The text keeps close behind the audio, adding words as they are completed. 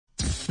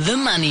The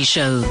Money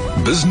Show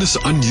Business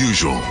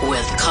Unusual.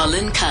 with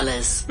Colin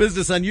Cullis.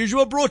 Business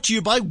Unusual brought to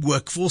you by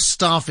Workforce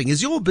Staffing.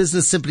 Is your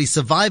business simply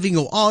surviving,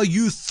 or are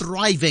you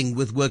thriving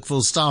with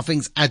Workforce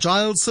Staffing's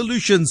agile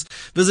solutions?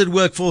 Visit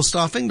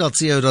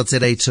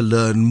workforcestaffing.co.za to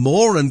learn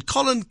more. And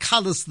Colin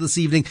Cullis this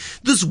evening,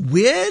 this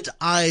weird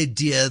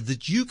idea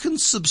that you can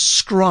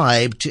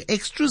subscribe to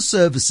extra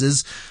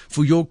services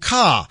for your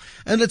car.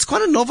 And it's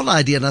quite a novel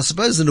idea. And I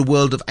suppose in a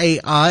world of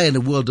AI, in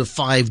a world of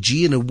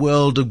 5G, in a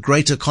world of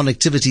greater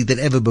connectivity than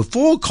ever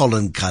before,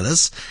 Colin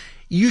Cullis,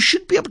 you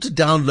should be able to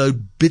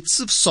download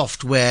bits of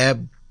software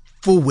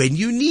for when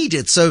you need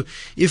it. So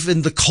if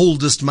in the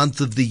coldest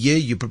month of the year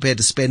you're prepared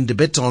to spend a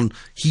bit on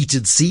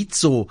heated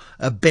seats or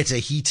a better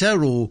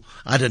heater or,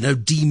 I don't know,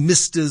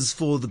 demisters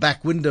for the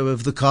back window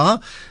of the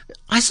car,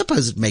 I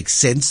suppose it makes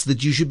sense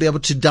that you should be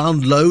able to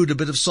download a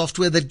bit of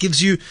software that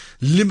gives you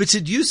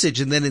limited usage.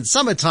 And then in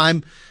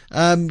summertime,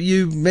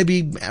 you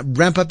maybe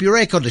ramp up your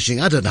air conditioning.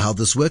 I don't know how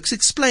this works.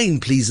 Explain,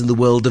 please, in the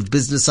world of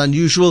Business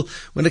Unusual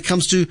when it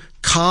comes to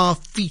car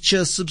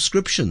feature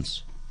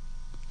subscriptions.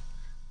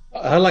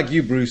 I, like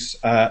you, Bruce,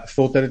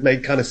 thought that it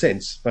made kind of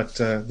sense. But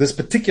this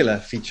particular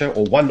feature,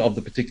 or one of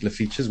the particular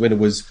features, when it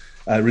was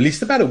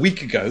released about a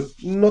week ago,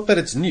 not that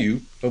it's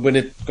new, but when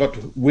it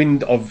got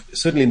wind of,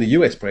 certainly in the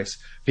US press,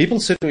 people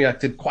certainly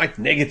reacted quite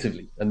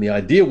negatively. And the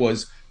idea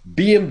was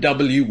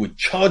BMW would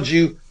charge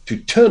you to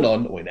turn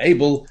on or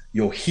enable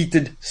your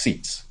heated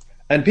seats.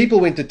 And people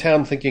went to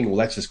town thinking, well,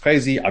 that's just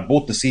crazy. I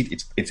bought the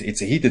seat.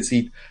 It's a heated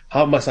seat.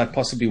 Why must I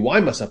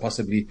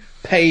possibly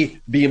pay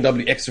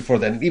BMW extra for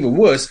that? And even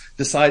worse,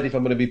 decide if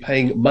I'm going to be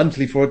paying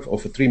monthly for it or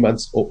for 3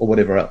 months or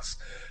whatever else.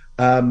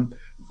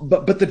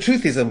 But the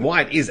truth is, and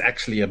why it is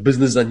actually a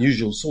business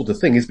unusual sort of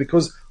thing, is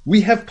because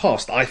we have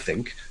passed, I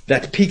think,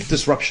 that peak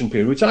disruption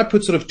period, which I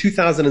put sort of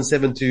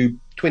 2007 to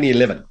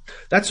 2011.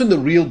 That's when the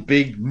real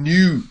big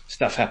new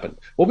stuff happened.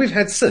 What we've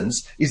had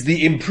since is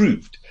the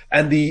improved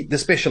and the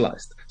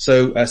specialized.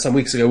 So some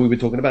weeks ago, we were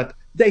talking about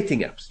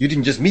dating apps. You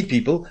didn't just meet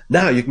people.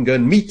 Now you can go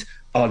and meet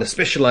on a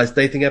specialized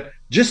dating app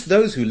just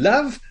those who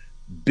love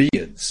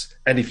beards.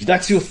 And if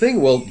that's your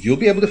thing, well, you'll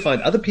be able to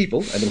find other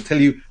people and they'll tell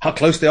you how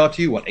close they are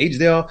to you, what age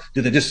they are.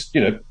 Do they just,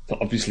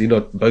 obviously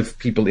not both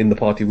people in the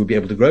party would be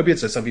able to grow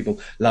beards. So some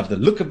people love the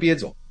look of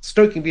beards or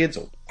stroking beards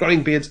or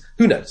growing beards.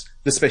 Who knows?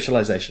 The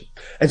specialization.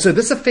 And so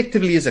this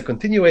effectively is a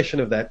continuation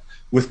of that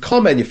with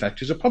car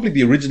manufacturers, or probably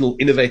the original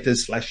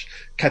innovators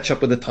 / catch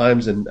up with the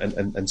times.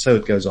 And so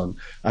it goes on,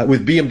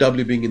 with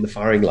BMW being in the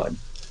firing line.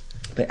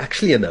 They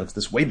actually announced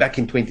this way back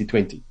in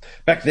 2020.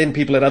 Back then,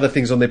 people had other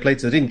things on their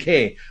plates. They didn't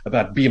care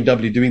about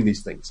BMW doing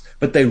these things.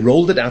 But they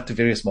rolled it out to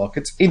various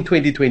markets in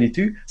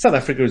 2022. South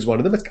Africa is one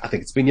of them. I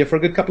think it's been here for a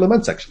good couple of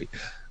months, actually.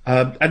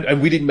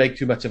 And we didn't make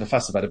too much of a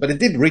fuss about it. But it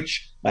did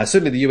reach,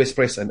 certainly the US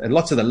press and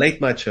lots of the late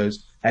night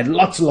shows had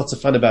lots and lots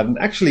of fun about it. And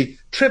actually,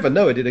 Trevor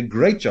Noah did a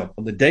great job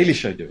on The Daily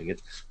Show doing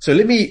it. So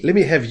let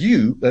me have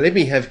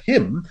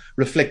him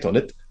reflect on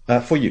it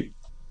for you.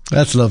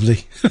 That's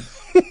lovely.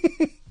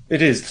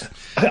 It is.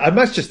 I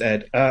must just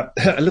add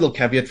a little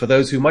caveat for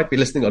those who might be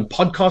listening on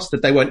podcast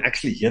that they won't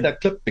actually hear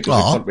that clip because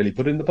we can't really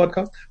put it in the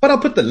podcast. But I'll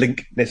put the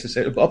link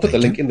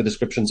link in the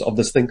descriptions of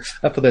this thing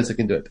for those that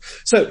can do it.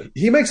 So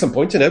he makes some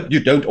point,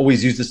 you don't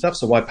always use this stuff,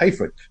 so why pay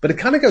for it? But it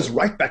kind of goes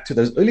right back to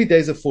those early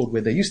days of Ford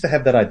where they used to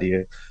have that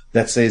idea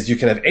that says you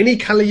can have any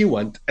color you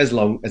want as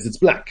long as it's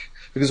black.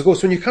 Because, of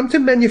course, when you come to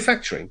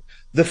manufacturing,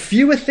 the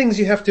fewer things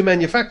you have to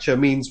manufacture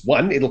means,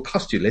 one, it'll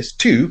cost you less.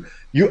 Two,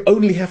 you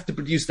only have to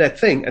produce that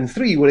thing. And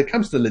three, when it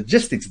comes to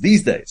logistics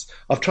these days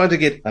of trying to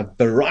get a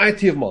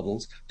variety of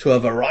models to a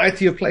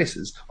variety of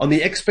places on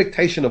the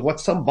expectation of what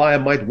some buyer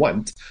might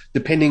want,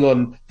 depending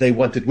on they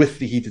want it with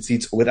the heated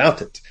seats or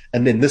without it,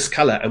 and then this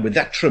color and with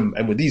that trim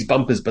and with these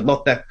bumpers, but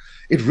not that,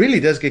 it really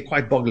does get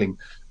quite boggling.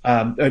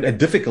 And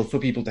difficult for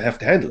people to have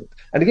to handle it.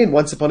 And again,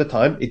 once upon a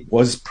time, it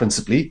was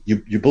principally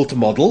you built a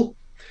model.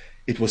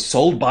 It was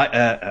sold by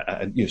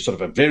sort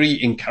of a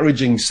very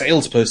encouraging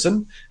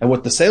salesperson. And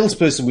what the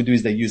salesperson would do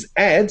is they use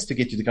ads to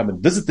get you to come and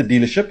visit the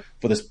dealership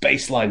for this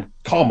baseline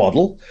car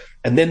model.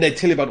 And then they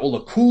tell you about all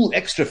the cool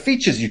extra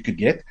features you could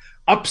get,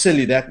 upsell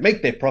you that,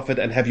 make their profit,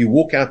 and have you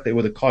walk out there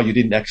with a car you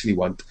didn't actually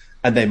want.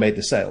 And they made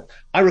the sale.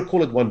 I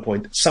recall at one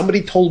point,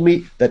 somebody told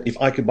me that if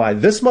I could buy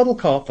this model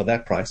car for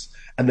that price,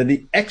 and then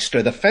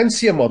the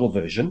fancier model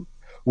version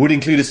would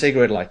include a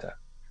cigarette lighter.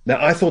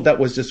 Now, I thought that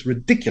was just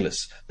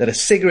ridiculous that a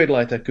cigarette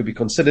lighter could be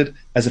considered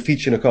as a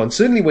feature in a car. And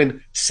certainly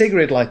when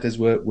cigarette lighters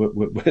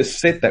were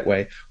set that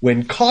way,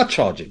 when car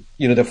charging,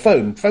 the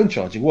phone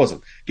charging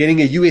wasn't. Getting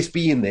a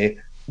USB in there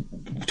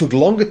took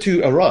longer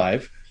to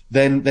arrive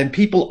than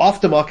people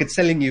aftermarket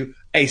selling you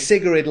a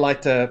cigarette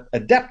lighter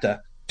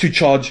adapter to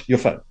charge your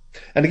phone.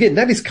 And again,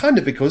 that is kind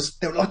of because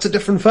there are lots of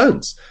different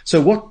phones.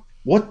 So what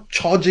what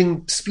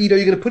charging speed are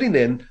you going to put in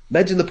there? And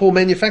imagine the poor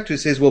manufacturer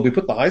says, well, we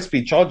put the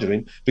high-speed charger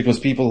in because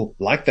people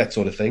like that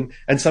sort of thing,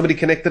 and somebody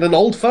connected an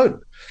old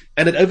phone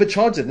and it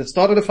overcharged it and it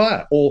started a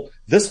fire, or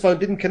this phone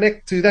didn't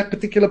connect to that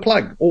particular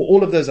plug, or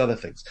all of those other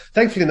things.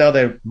 Thankfully, now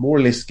they're more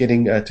or less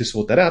getting to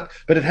sort that out,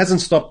 but it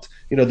hasn't stopped,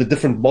 the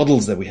different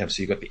models that we have.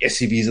 So you've got the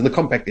SUVs and the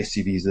compact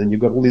SUVs, and then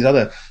you've got all these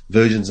other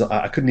versions.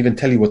 I couldn't even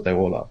tell you what they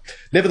all are.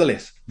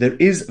 Nevertheless, there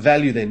is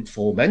value then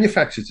for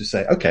manufacturers to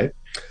say, okay,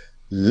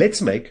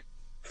 let's make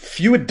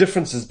fewer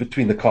differences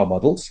between the car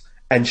models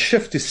and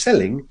shift to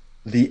selling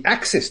the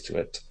access to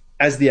it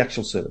as the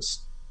actual service.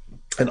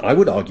 And I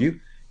would argue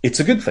it's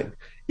a good thing.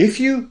 If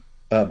you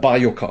buy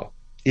your car,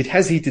 it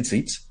has heated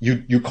seats.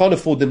 You can't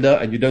afford them now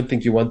and you don't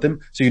think you want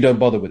them, so you don't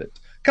bother with it.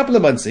 A couple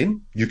of months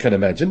in, you can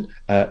imagine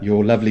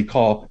your lovely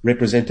car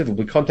representative will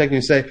be contacting you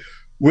and say,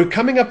 we're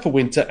coming up for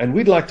winter and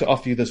we'd like to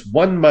offer you this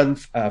 1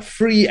 month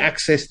free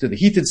access to the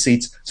heated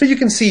seats so you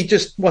can see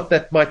just what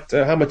that might,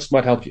 how much it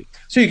might help you.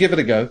 So you give it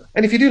a go.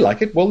 And if you do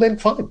like it, well then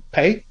fine,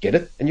 pay, get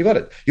it, and you got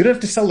it. You don't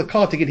have to sell the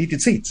car to get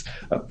heated seats.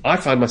 I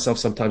find myself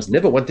sometimes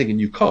never wanting a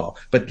new car,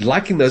 but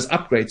liking those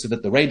upgrades so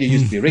that the radio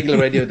used to be a regular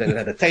radio, then it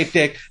had a tape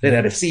deck, then it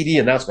had a CD,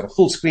 and now it's got a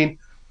full screen.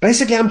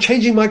 Basically, I'm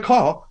changing my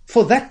car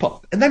for that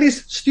part. And that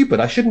is stupid.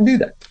 I shouldn't do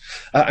that.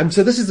 And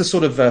so this is the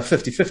sort of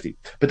 50-50.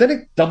 But then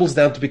it doubles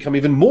down to become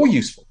even more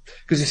useful.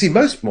 Because you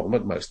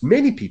see,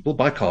 many people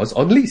buy cars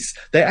on lease.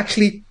 They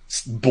actually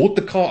bought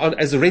the car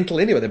as a rental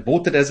anyway. They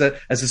bought it as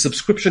a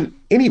subscription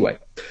anyway.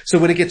 So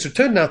when it gets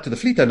returned out to the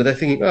fleet owner, they're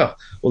thinking, oh,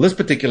 well, this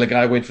particular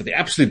guy went for the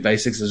absolute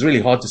basics. It's really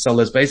hard to sell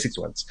those basics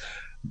ones.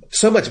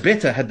 So much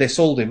better had they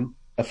sold him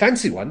a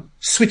fancy one,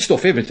 switched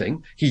off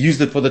everything. He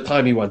used it for the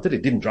time he wanted.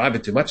 It didn't drive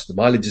it too much. The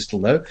mileage is still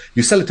low.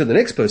 You sell it to the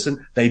next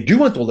person. They do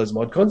want all those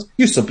mod cons.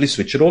 You simply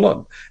switch it all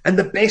on. And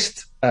the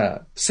best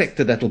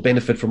sector that will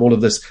benefit from all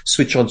of this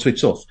switch on,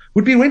 switch off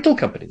would be rental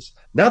companies.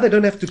 Now they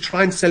don't have to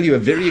try and sell you a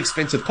very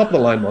expensive top of the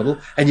line model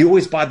and you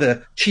always buy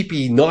the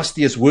cheapy,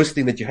 nastiest, worst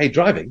thing that you hate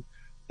driving.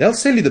 They'll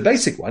sell you the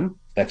basic one,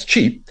 that's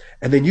cheap,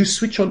 and then you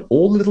switch on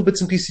all the little bits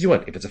and pieces you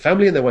want. If it's a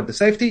family and they want the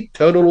safety,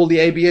 turn on all the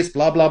ABS,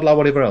 blah, blah, blah,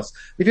 whatever else.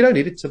 If you don't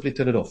need it, simply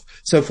turn it off.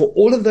 So for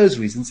all of those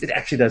reasons, it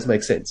actually does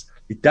make sense.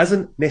 It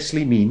doesn't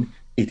necessarily mean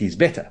it is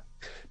better.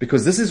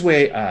 Because this is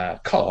where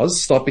cars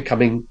start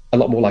becoming a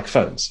lot more like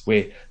phones,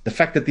 where the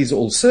fact that these are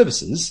all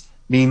services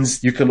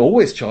means you can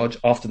always charge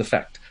after the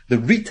fact. The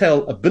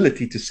retail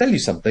ability to sell you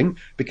something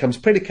becomes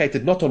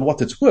predicated not on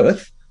what it's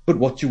worth, but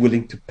what you're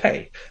willing to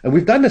pay. And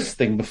we've done this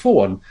thing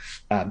before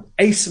on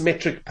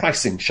asymmetric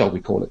pricing, shall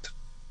we call it.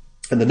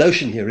 And the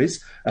notion here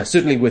is,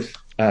 certainly with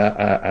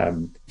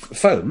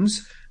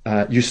phones,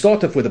 you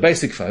start off with a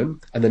basic phone,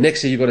 and the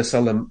next year you've got to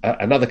sell them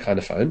another kind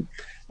of phone.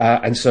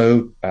 And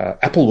so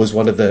Apple was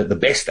one of the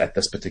best at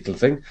this particular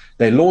thing.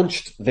 They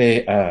launched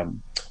their,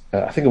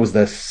 I think it was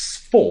the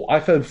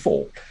iPhone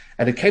 4,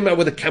 and it came out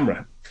with a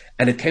camera,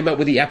 and it came out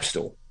with the App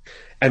Store.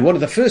 And one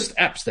of the first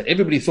apps that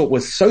everybody thought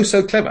was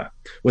so clever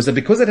was that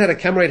because it had a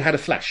camera, it had a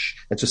flash.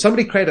 And so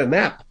somebody created an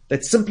app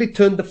that simply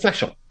turned the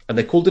flash on, and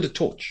they called it a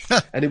torch.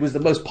 And it was the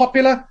most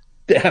popular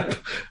app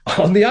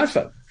on the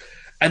iPhone.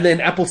 And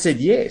then Apple said,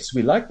 yes,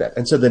 we like that.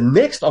 And so the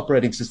next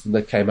operating system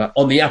that came out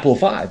on the Apple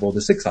 5 or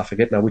the 6, I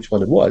forget now which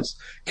one it was,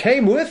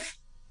 came with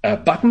a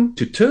button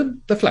to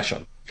turn the flash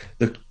on.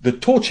 The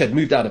torch had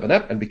moved out of an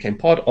app and became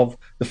part of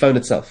the phone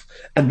itself.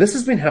 And this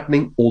has been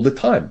happening all the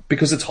time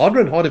because it's harder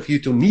and harder for you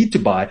to need to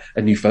buy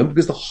a new phone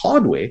because the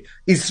hardware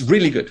is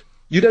really good.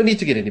 You don't need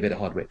to get any better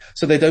hardware.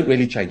 So they don't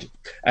really change it.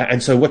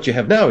 And so what you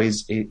have now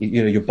is,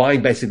 you're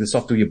buying basically the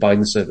software, you're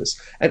buying the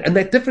service. And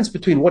that difference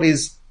between what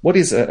is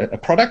a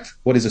product,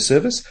 what is a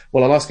service?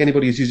 Well, I'll ask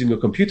anybody who's using a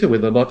computer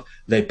whether or not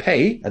they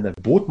pay and they've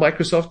bought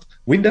Microsoft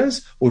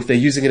Windows, or if they're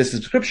using it as a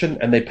subscription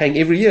and they're paying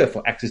every year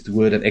for access to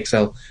Word and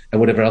Excel and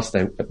whatever else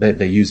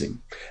they're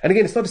using. And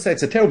again, it's not to say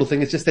it's a terrible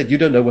thing. It's just that you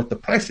don't know what the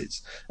price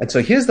is. And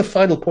so here's the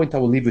final point I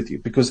will leave with you,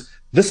 because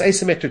this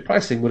asymmetric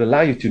pricing would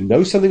allow you to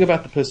know something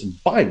about the person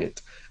buying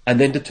it and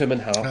then determine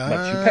how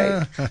much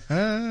you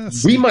pay.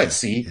 We might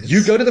see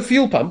you go to the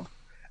fuel pump,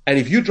 and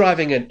if you're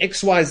driving an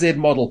XYZ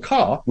model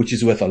car, which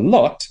is worth a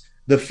lot,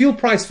 the fuel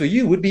price for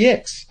you would be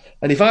X.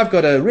 And if I've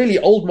got a really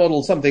old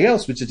model something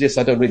else, which suggests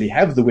I don't really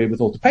have the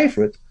wherewithal to pay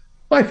for it,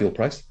 my fuel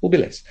price will be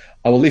less.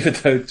 I will leave it,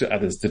 though, to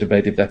others to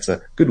debate if that's a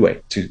good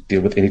way to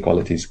deal with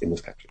inequalities in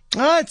this country.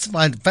 It's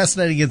fine.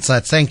 Fascinating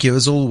insights. Thank you,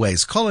 as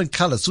always. Colin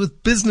Cullis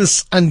with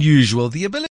Business Unusual, the ability